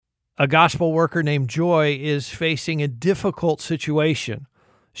A gospel worker named Joy is facing a difficult situation.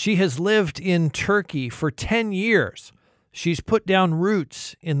 She has lived in Turkey for 10 years. She's put down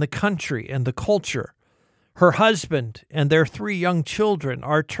roots in the country and the culture. Her husband and their 3 young children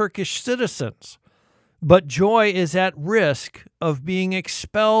are Turkish citizens. But Joy is at risk of being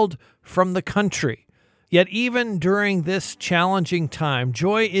expelled from the country. Yet even during this challenging time,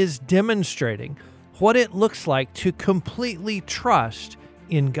 Joy is demonstrating what it looks like to completely trust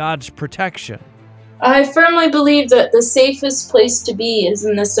in God's protection. I firmly believe that the safest place to be is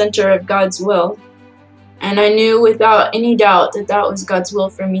in the center of God's will. And I knew without any doubt that that was God's will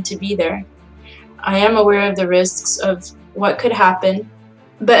for me to be there. I am aware of the risks of what could happen,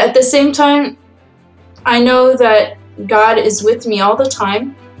 but at the same time, I know that God is with me all the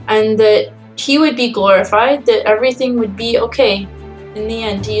time and that He would be glorified, that everything would be okay. In the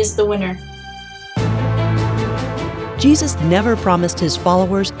end, He is the winner. Jesus never promised His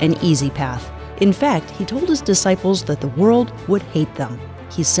followers an easy path. In fact, He told His disciples that the world would hate them.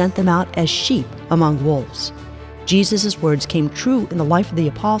 He sent them out as sheep among wolves. Jesus' words came true in the life of the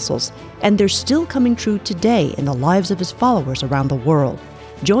apostles, and they're still coming true today in the lives of His followers around the world.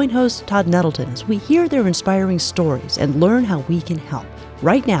 Join host Todd Nettleton as we hear their inspiring stories and learn how we can help,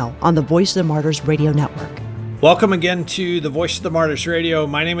 right now on the Voice of the Martyrs Radio Network. Welcome again to the Voice of the Martyrs Radio.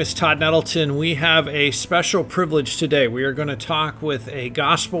 My name is Todd Nettleton. We have a special privilege today. We are going to talk with a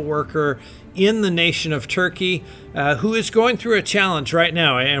gospel worker in the nation of Turkey who is going through a challenge right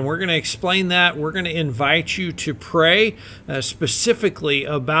now, and we're going to explain that. We're going to invite you to pray specifically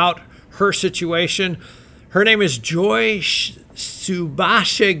about her situation. Her name is Joy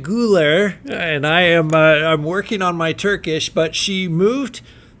Subashe Guler, and I'm working on my Turkish, but she moved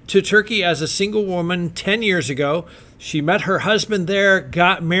to Turkey as a single woman 10 years ago. She met her husband there,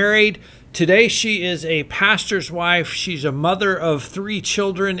 got married. Today she is a pastor's wife. She's a mother of 3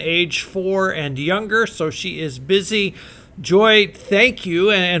 children, age 4 and younger, so she is busy. Joy, thank you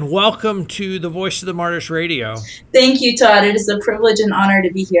and welcome to the Voice of the Martyrs Radio. Thank you, Todd. It is a privilege and honor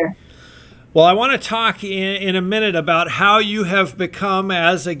to be here. Well, I want to talk in a minute about how you have become,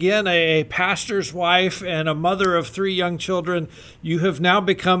 as again, a pastor's wife and a mother of 3 young children. You have now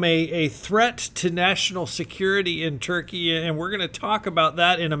become a threat to national security in Turkey, and we're going to talk about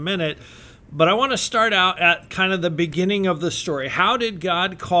that in a minute. But I want to start out at kind of the beginning of the story. How did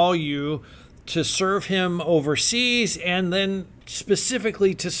God call you to serve Him overseas and then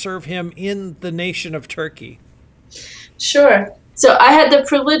specifically to serve Him in the nation of Turkey? Sure. So I had the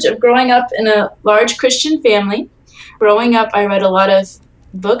privilege of growing up in a large Christian family. Growing up, I read a lot of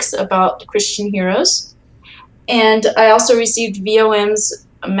books about Christian heroes. And I also received VOM's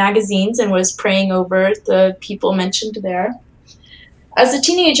magazines and was praying over the people mentioned there. As a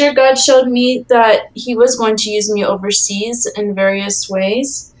teenager, God showed me that He was going to use me overseas in various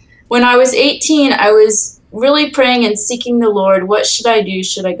ways. When I was 18, I was really praying and seeking the Lord. What should I do?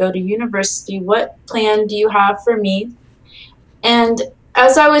 Should I go to university? What plan do you have for me? And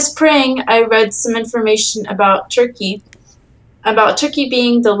as I was praying, I read some information about Turkey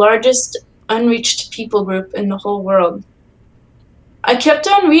being the largest unreached people group in the whole world. I kept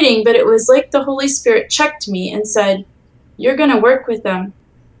on reading, but it was like the Holy Spirit checked me and said, "You're going to work with them."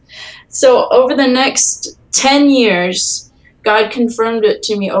 So over the next 10 years, God confirmed it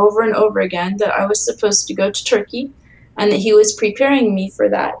to me over and over again that I was supposed to go to Turkey and that He was preparing me for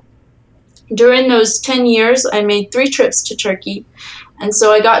that. During those 10 years, I made 3 trips to Turkey, and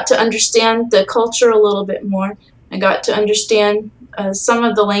so I got to understand the culture a little bit more. I got to understand some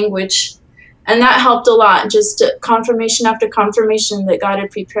of the language, and that helped a lot, just confirmation after confirmation that God had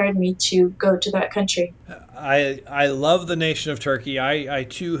prepared me to go to that country. I love the nation of Turkey. I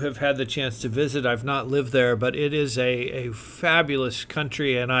too have had the chance to visit. I've not lived there, but it is a fabulous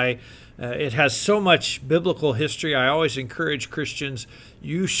country, and it has so much biblical history. I always encourage Christians,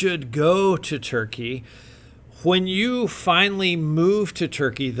 you should go to Turkey. When you finally moved to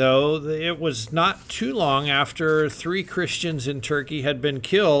Turkey, though, it was not too long after 3 Christians in Turkey had been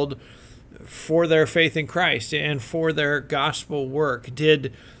killed for their faith in Christ and for their gospel work.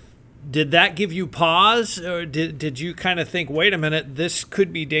 Did that give you pause, or did you kind of think, wait a minute, this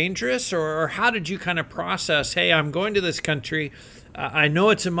could be dangerous? Or how did you kind of process, hey, I'm going to this country. I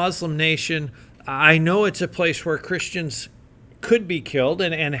know it's a Muslim nation. I know it's a place where Christians could be killed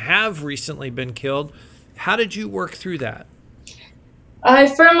and have recently been killed. How did you work through that? I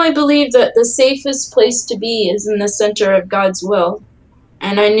firmly believe that the safest place to be is in the center of God's will.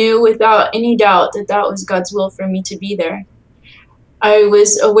 And I knew without any doubt that that was God's will for me to be there. I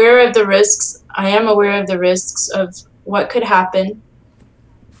was aware of the risks. I am aware of the risks of what could happen.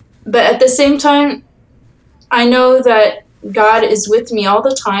 But at the same time, I know that God is with me all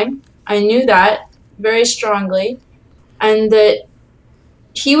the time I knew that very strongly, and that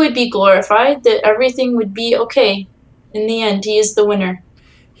he would be glorified, that everything would be okay. In the end, he is the winner.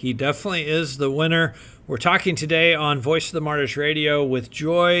 He definitely is the winner. We're talking today on Voice of the Martyrs Radio with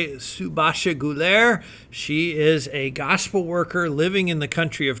Joy Subashe-Guler. She is a gospel worker living in the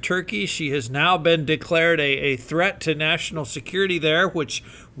country of Turkey. She has now been declared a threat to national security there, which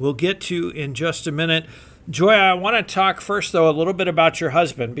we'll get to in just a minute. Joy, I want to talk first, though, a little bit about your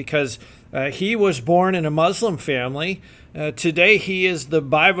husband, because he was born in a Muslim family. Today, he is the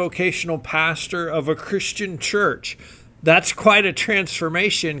bivocational pastor of a Christian church. That's quite a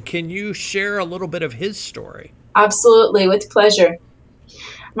transformation. Can you share a little bit of his story? Absolutely, with pleasure.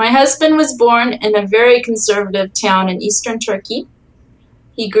 My husband was born in a very conservative town in eastern Turkey.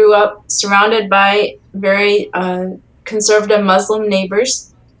 He grew up surrounded by very conservative Muslim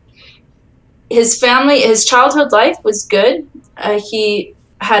neighbors. His childhood life was good. He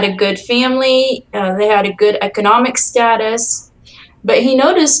had a good family. They had a good economic status. But he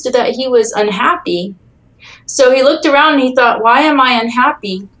noticed that he was unhappy. So he looked around and he thought, why am I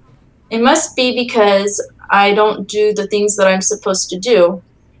unhappy? It must be because I don't do the things that I'm supposed to do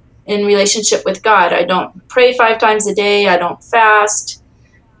in relationship with God. I don't pray 5 times a day. I don't fast.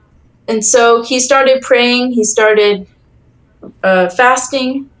 And so he started praying. He started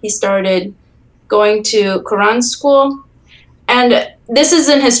fasting. He started going to Quran school. And this is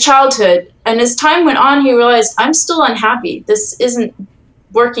in his childhood. And as time went on, he realized, I'm still unhappy. This isn't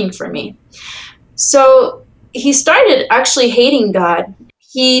working for me. So he started actually hating God.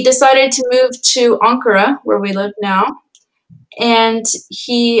 He decided to move to Ankara, where we live now. And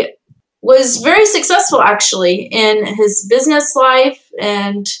he was very successful, actually, in his business life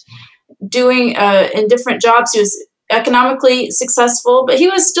and doing in different jobs. He was economically successful, but he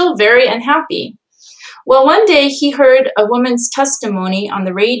was still very unhappy. Well, one day he heard a woman's testimony on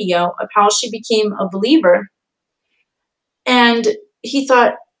the radio of how she became a believer. And he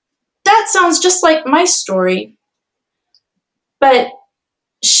thought, that sounds just like my story. But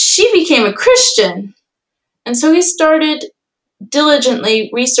she became a Christian. And so he started diligently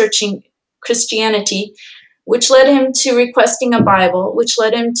researching Christianity, which led him to requesting a Bible, which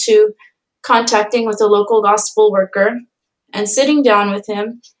led him to contacting with a local gospel worker and sitting down with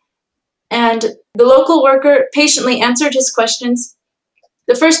him. And the local worker patiently answered his questions.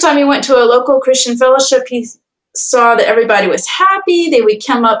 The first time he went to a local Christian fellowship, he saw that everybody was happy. They would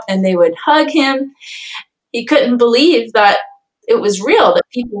come up and they would hug him. He couldn't believe that it was real, that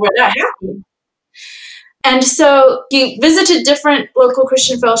people were that happy. And so he visited different local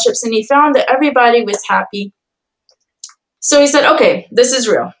Christian fellowships and he found that everybody was happy. So he said, okay, this is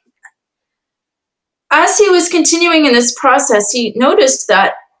real. As he was continuing in this process, he noticed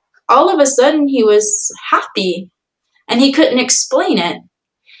that all of a sudden he was happy and he couldn't explain it.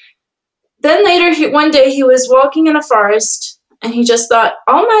 Then later, one day he was walking in a forest and he just thought,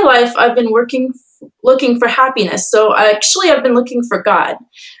 all my life I've been looking for happiness. So I've been looking for God,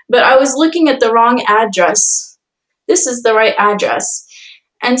 but I was looking at the wrong address. This is the right address.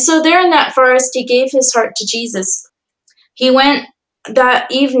 And so there in that forest, he gave his heart to Jesus. He went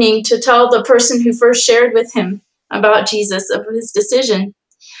that evening to tell the person who first shared with him about Jesus of his decision.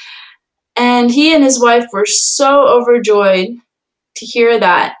 And he and his wife were so overjoyed to hear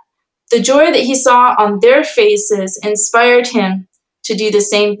that. The joy that he saw on their faces inspired him to do the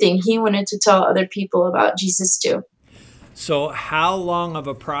same thing. He wanted to tell other people about Jesus too. So how long of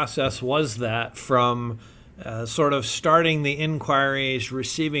a process was that from sort of starting the inquiries,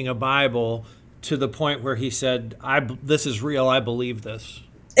 receiving a Bible, to the point where he said, this is real, I believe this?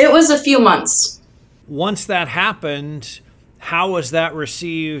 It was a few months. Once that happened, how was that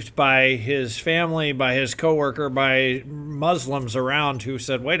received by his family, by his coworker, by Muslims around who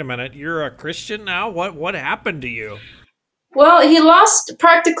said, wait a minute, you're a Christian now? What happened to you? Well, he lost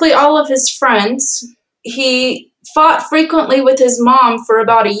practically all of his friends. He fought frequently with his mom for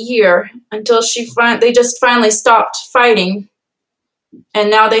about a year until they just finally stopped fighting.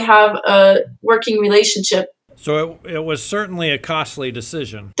 And now they have a working relationship. So it was certainly a costly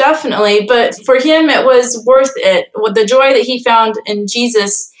decision. Definitely, but for him it was worth it. The joy that he found in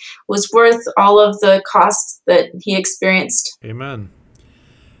Jesus was worth all of the costs that he experienced. Amen.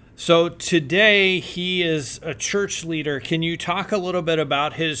 So today he is a church leader. Can you talk a little bit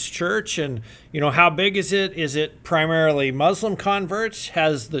about his church and, how big is it? Is it primarily Muslim converts?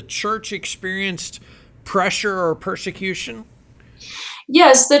 Has the church experienced pressure or persecution?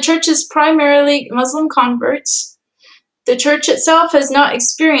 Yes, the church is primarily Muslim converts. The church itself has not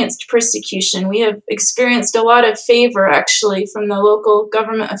experienced persecution. We have experienced a lot of favor, actually, from the local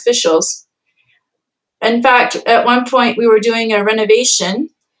government officials. In fact, at one point we were doing a renovation,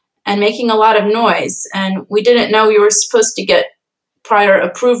 and making a lot of noise. And we didn't know we were supposed to get prior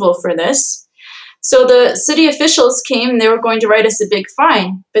approval for this. So the city officials came and they were going to write us a big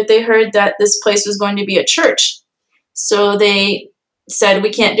fine, but they heard that this place was going to be a church. So they said,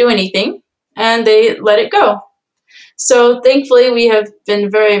 we can't do anything, and they let it go. So thankfully, we have been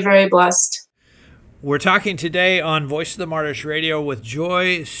very, very blessed. We're talking today on Voice of the Martyrs Radio with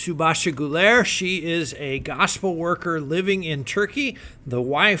Joy Subashe-Güler. She is a gospel worker living in Turkey, the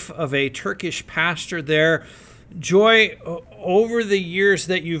wife of a Turkish pastor there. Joy, over the years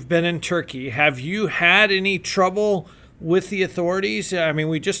that you've been in Turkey, have you had any trouble with the authorities? I mean,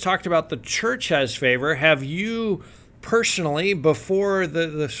 we just talked about the church has favor. Have you personally, before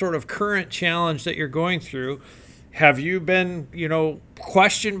the sort of current challenge that you're going through, have you been,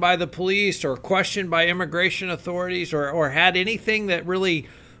 questioned by the police or questioned by immigration authorities or had anything that really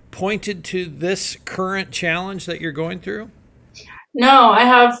pointed to this current challenge that you're going through? No, I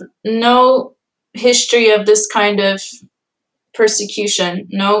have no history of this kind of persecution,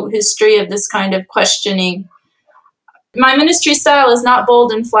 no history of this kind of questioning. My ministry style is not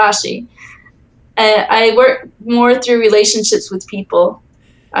bold and flashy. I work more through relationships with people.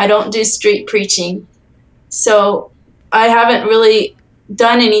 I don't do street preaching. So I haven't really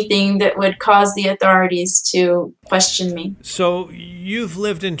done anything that would cause the authorities to question me. So you've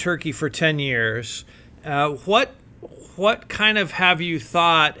lived in Turkey for 10 years. What kind of have you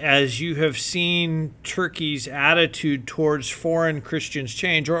thought as you have seen Turkey's attitude towards foreign Christians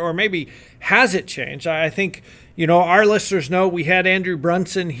change, or maybe has it changed? I think, our listeners know we had Andrew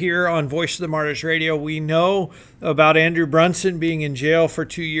Brunson here on Voice of the Martyrs Radio. We know about Andrew Brunson being in jail for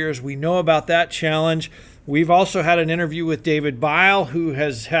 2 years. We know about that challenge. We've also had an interview with David Bile, who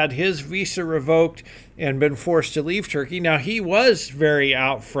has had his visa revoked and been forced to leave Turkey. Now, he was very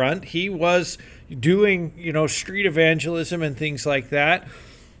out front. He was doing, street evangelism and things like that.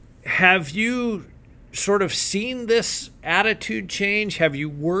 Have you sort of seen this attitude change? Have you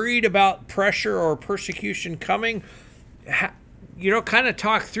worried about pressure or persecution coming? Kind of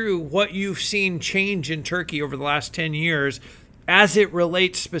talk through what you've seen change in Turkey over the last 10 years as it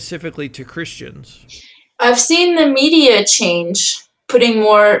relates specifically to Christians. I've seen the media change, putting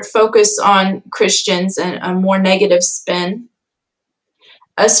more focus on Christians and a more negative spin.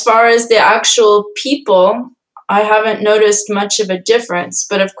 As far as the actual people, I haven't noticed much of a difference,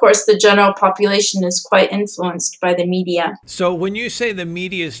 but of course the general population is quite influenced by the media. So when you say the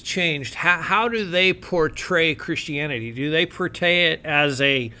media's changed, how do they portray Christianity? Do they portray it as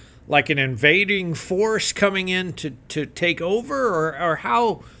like an invading force coming in to take over, or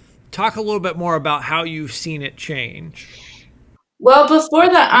how? Talk a little bit more about how you've seen it change. Well, before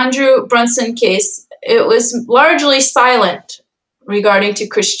the Andrew Brunson case, it was largely silent regarding to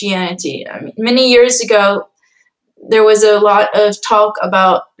Christianity. Many years ago, there was a lot of talk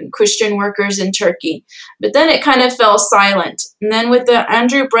about Christian workers in Turkey, but then it kind of fell silent. And then with the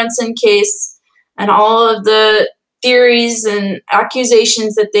Andrew Brunson case and all of the theories and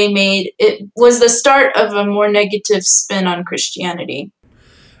accusations that they made, it was the start of a more negative spin on Christianity.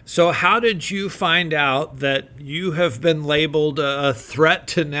 So how did you find out that you have been labeled a threat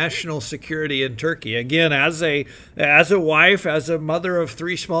to national security in Turkey? Again, as a wife, as a mother of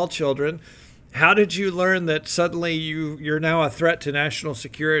 3 small children, how did you learn that suddenly you're now a threat to national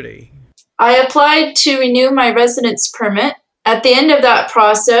security? I applied to renew my residence permit. At the end of that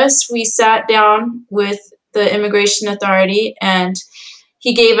process, we sat down with the immigration authority and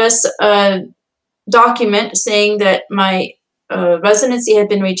he gave us a document saying that my residency had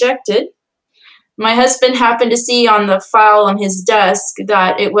been rejected. My husband happened to see on the file on his desk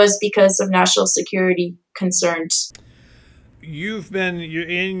that it was because of national security concerns. You're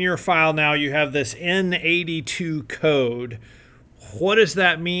in your file now, you have this N82 code. What does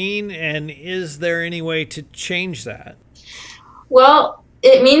that mean, and is there any way to change that? Well,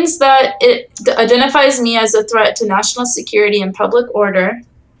 it means that it identifies me as a threat to national security and public order.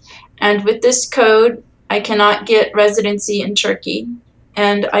 And with this code, I cannot get residency in Turkey,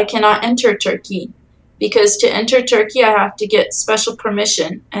 and I cannot enter Turkey, because to enter Turkey, I have to get special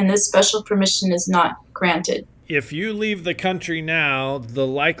permission, and this special permission is not granted. If you leave the country now, the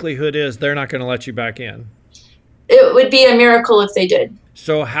likelihood is they're not going to let you back in. It would be a miracle if they did.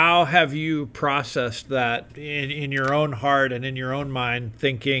 So how have you processed that in your own heart and in your own mind,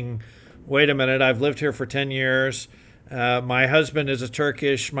 thinking, wait a minute, I've lived here for 10 years. My husband is a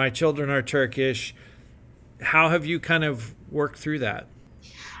Turkish. My children are Turkish. How have you kind of worked through that?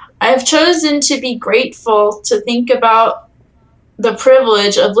 I've chosen to be grateful, to think about the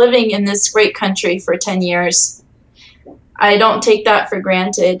privilege of living in this great country for 10 years. I don't take that for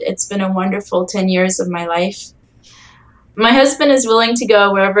granted. It's been a wonderful 10 years of my life. My husband is willing to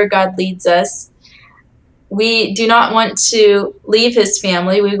go wherever God leads us. We do not want to leave his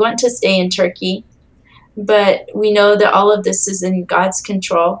family. We want to stay in Turkey, but we know that all of this is in God's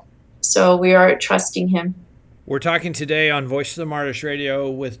control, so we are trusting him. We're talking today on Voice of the Martyrs Radio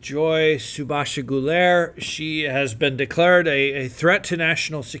with Joy Subashe-Guler. She has been declared a threat to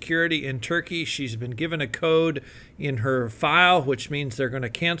national security in Turkey. She's been given a code in her file, which means they're going to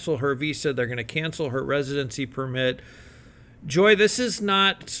cancel her visa. They're going to cancel her residency permit. Joy, this is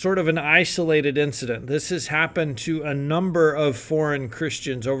not sort of an isolated incident. This has happened to a number of foreign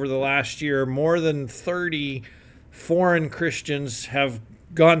Christians over the last year. More than 30 foreign Christians have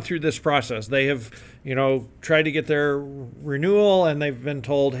gone through this process. They have, tried to get their renewal, and they've been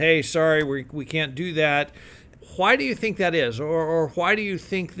told, hey, sorry, we can't do that. Why do you think that is? Or why do you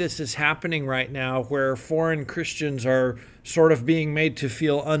think this is happening right now, where foreign Christians are sort of being made to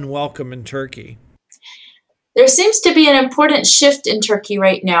feel unwelcome in Turkey? There seems to be an important shift in Turkey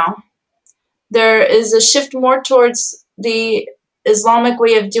right now. There is a shift more towards the Islamic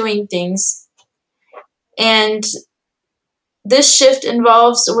way of doing things. And this shift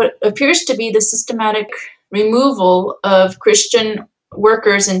involves what appears to be the systematic removal of Christian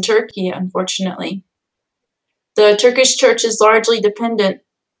workers in Turkey, unfortunately. The Turkish church is largely dependent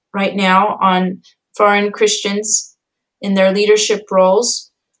right now on foreign Christians in their leadership roles,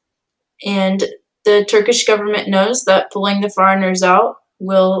 and the Turkish government knows that pulling the foreigners out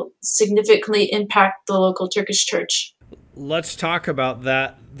will significantly impact the local Turkish church. Let's talk about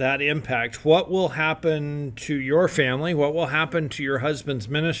that impact. What will happen to your family? What will happen to your husband's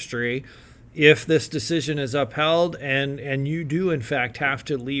ministry if this decision is upheld and you do, in fact, have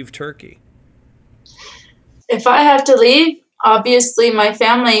to leave Turkey? If I have to leave, obviously my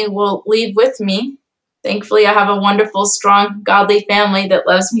family will leave with me. Thankfully, I have a wonderful, strong, godly family that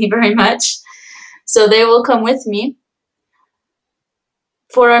loves me very much. So they will come with me.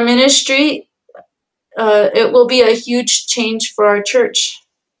 For our ministry, it will be a huge change for our church.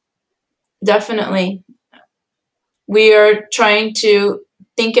 Definitely. We are trying to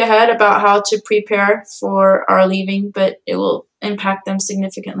think ahead about how to prepare for our leaving, but it will impact them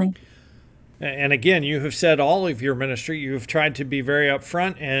significantly. And again, you have said all of your ministry, you've tried to be very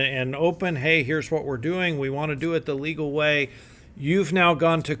upfront and open. Hey, here's what we're doing. We want to do it the legal way. You've now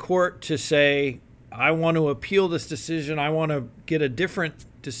gone to court to say, I want to appeal this decision. I want to get a different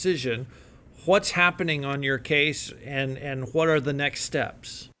decision. What's happening on your case, and what are the next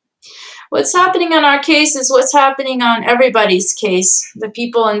steps? What's happening on our case is what's happening on everybody's case, the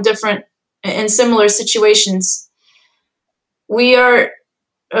people in similar situations. We are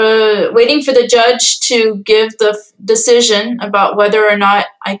waiting for the judge to give the decision about whether or not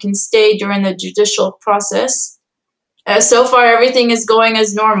I can stay during the judicial process. So far, everything is going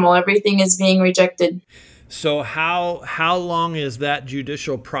as normal. Everything is being rejected. So how long is that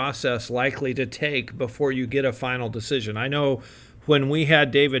judicial process likely to take before you get a final decision? I know when we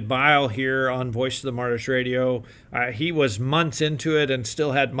had David Bile here on Voice of the Martyrs Radio, he was months into it and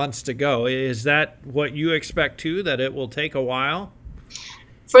still had months to go. Is that what you expect too, that it will take a while?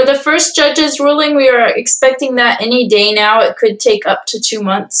 For the first judge's ruling, we are expecting that any day now. It could take up to 2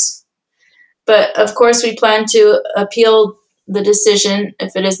 months. But of course, we plan to appeal the decision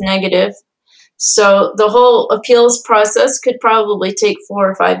if it is negative. So the whole appeals process could probably take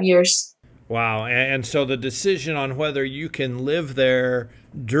 4 or 5 years. Wow. And so the decision on whether you can live there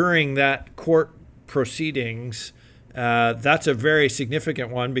during that court proceedings, that's a very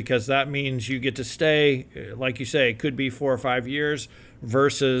significant one, because that means you get to stay, like you say, it could be 4 or 5 years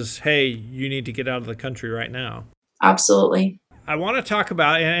versus, hey, you need to get out of the country right now. Absolutely. I want to talk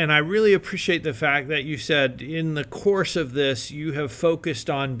about, and I really appreciate the fact that you said in the course of this, you have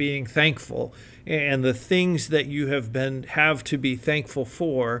focused on being thankful and the things that you have to be thankful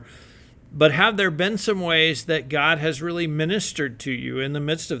for. But have there been some ways that God has really ministered to you in the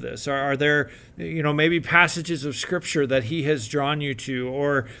midst of this? Are there, maybe passages of Scripture that He has drawn you to,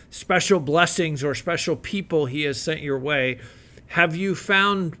 or special blessings or special people He has sent your way? Have you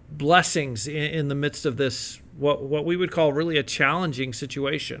found blessings in the midst of this, what we would call really a challenging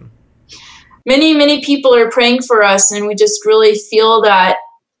situation? Many, many people are praying for us, and we just really feel that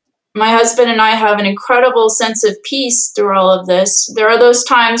my husband and I have an incredible sense of peace through all of this. There are those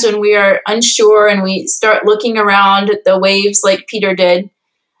times when we are unsure and we start looking around at the waves like Peter did.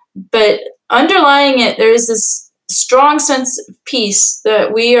 But underlying it, there is this strong sense of peace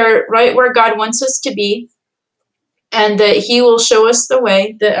that we are right where God wants us to be, and that He will show us the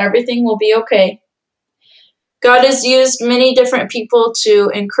way, that everything will be okay. God has used many different people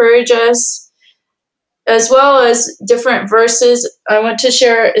to encourage us, as well as different verses. I want to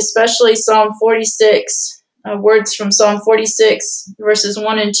share especially Psalm 46, words from Psalm 46, verses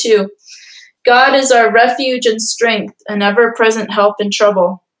 1 and 2. God is our refuge and strength, an ever-present help in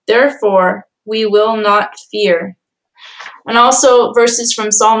trouble. Therefore, we will not fear. And also verses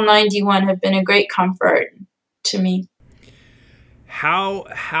from Psalm 91 have been a great comfort to me. How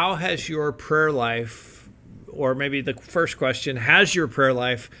has your prayer life, or maybe the first question, has your prayer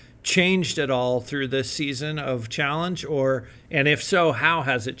life changed at all through this season of challenge, and if so, how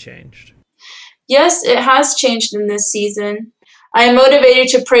has it changed? Yes, it has changed in this season. I am motivated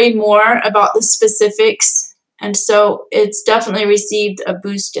to pray more about the specifics, and so it's definitely received a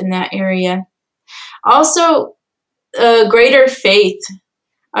boost in that area. Also, greater faith.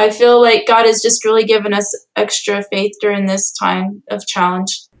 I feel like God has just really given us extra faith during this time of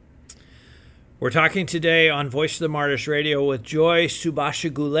challenge. We're talking today on Voice of the Martyrs Radio with Joy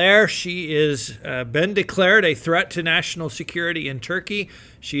Subashe-Guler. She is been declared a threat to national security in Turkey.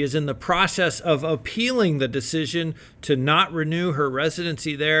 She is in the process of appealing the decision to not renew her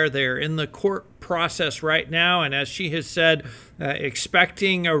residency there. They're in the court process right now, and as she has said,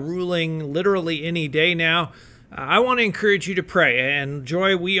 expecting a ruling literally any day now. I want to encourage you to pray. And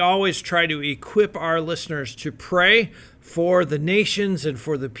Joy, we always try to equip our listeners to pray for the nations and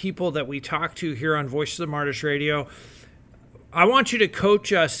for the people that we talk to here on Voice of the Martyrs Radio. I want you to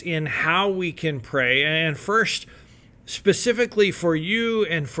coach us in how we can pray. And first, specifically for you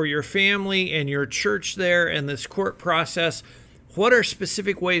and for your family and your church there and this court process, what are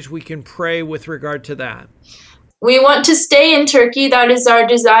specific ways we can pray with regard to that? We want to stay in Turkey. That is our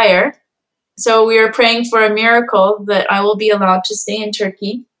desire. So we are praying for a miracle that I will be allowed to stay in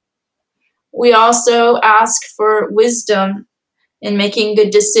Turkey. We also ask for wisdom in making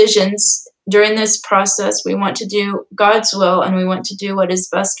good decisions during this process. We want to do God's will, and we want to do what is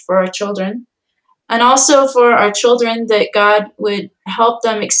best for our children. And also for our children, that God would help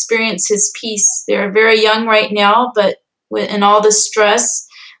them experience His peace. They are very young right now, but in all the stress,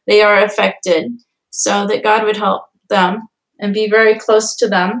 they are affected. So that God would help them and be very close to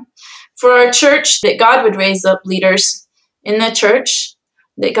them. For our church, that God would raise up leaders in the church,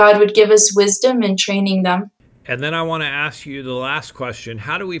 that God would give us wisdom in training them. And then I want to ask you the last question.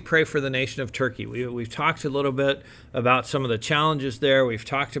 How do we pray for the nation of Turkey? We've talked a little bit about some of the challenges there. We've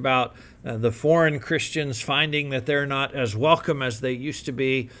talked about the foreign Christians finding that they're not as welcome as they used to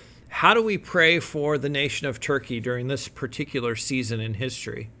be. How do we pray for the nation of Turkey during this particular season in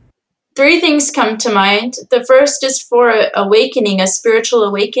history? 3 things come to mind. The first is for a spiritual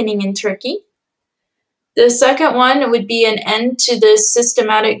awakening in Turkey. The second one would be an end to the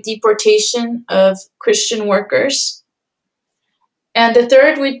systematic deportation of Christian workers. And the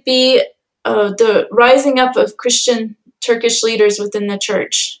third would be the rising up of Christian Turkish leaders within the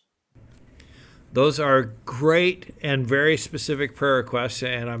church. Those are great and very specific prayer requests,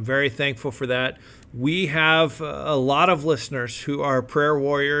 and I'm very thankful for that. We have a lot of listeners who are prayer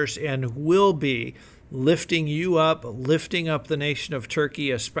warriors and will be lifting you up, lifting up the nation of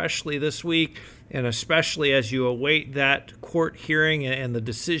Turkey, especially this week, and especially as you await that court hearing and the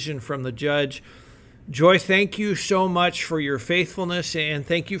decision from the judge. Joy, thank you so much for your faithfulness, and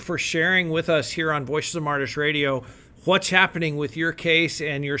thank you for sharing with us here on Voices of Martyrs Radio what's happening with your case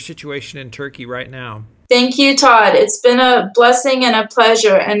and your situation in Turkey right now. Thank you, Todd. It's been a blessing and a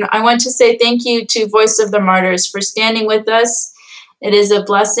pleasure. And I want to say thank you to Voice of the Martyrs for standing with us. It is a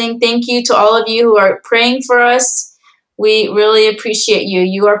blessing. Thank you to all of you who are praying for us. We really appreciate you.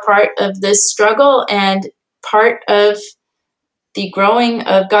 You are part of this struggle and part of the growing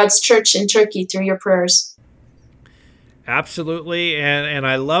of God's church in Turkey through your prayers. Absolutely, and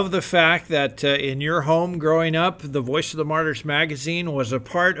I love the fact that in your home growing up, the Voice of the Martyrs magazine was a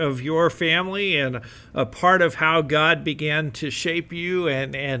part of your family and a part of how God began to shape you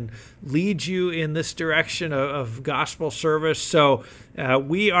and lead you in this direction of gospel service. So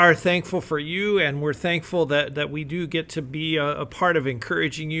we are thankful for you, and we're thankful that we do get to be a part of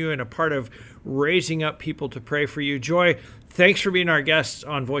encouraging you and a part of raising up people to pray for you. Joy, thanks for being our guest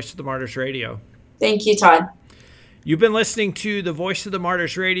on Voice of the Martyrs Radio. Thank you, Todd. You've been listening to the Voice of the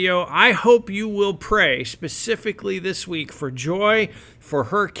Martyrs Radio. I hope you will pray specifically this week for Joy, for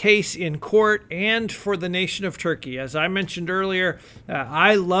her case in court, and for the nation of Turkey. As I mentioned earlier,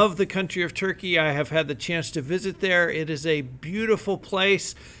 I love the country of Turkey. I have had the chance to visit there. It is a beautiful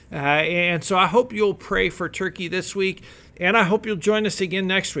place. And so I hope you'll pray for Turkey this week. And I hope you'll join us again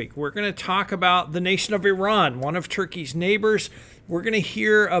next week. We're going to talk about the nation of Iran, one of Turkey's neighbors. We're going to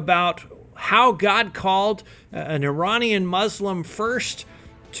hear about how God called an Iranian Muslim first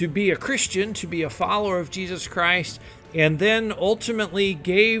to be a Christian, to be a follower of Jesus Christ, and then ultimately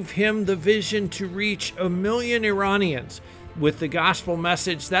gave him the vision to reach 1 million Iranians with the gospel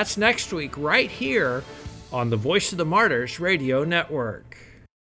message. That's next week, right here on the Voice of the Martyrs Radio Network.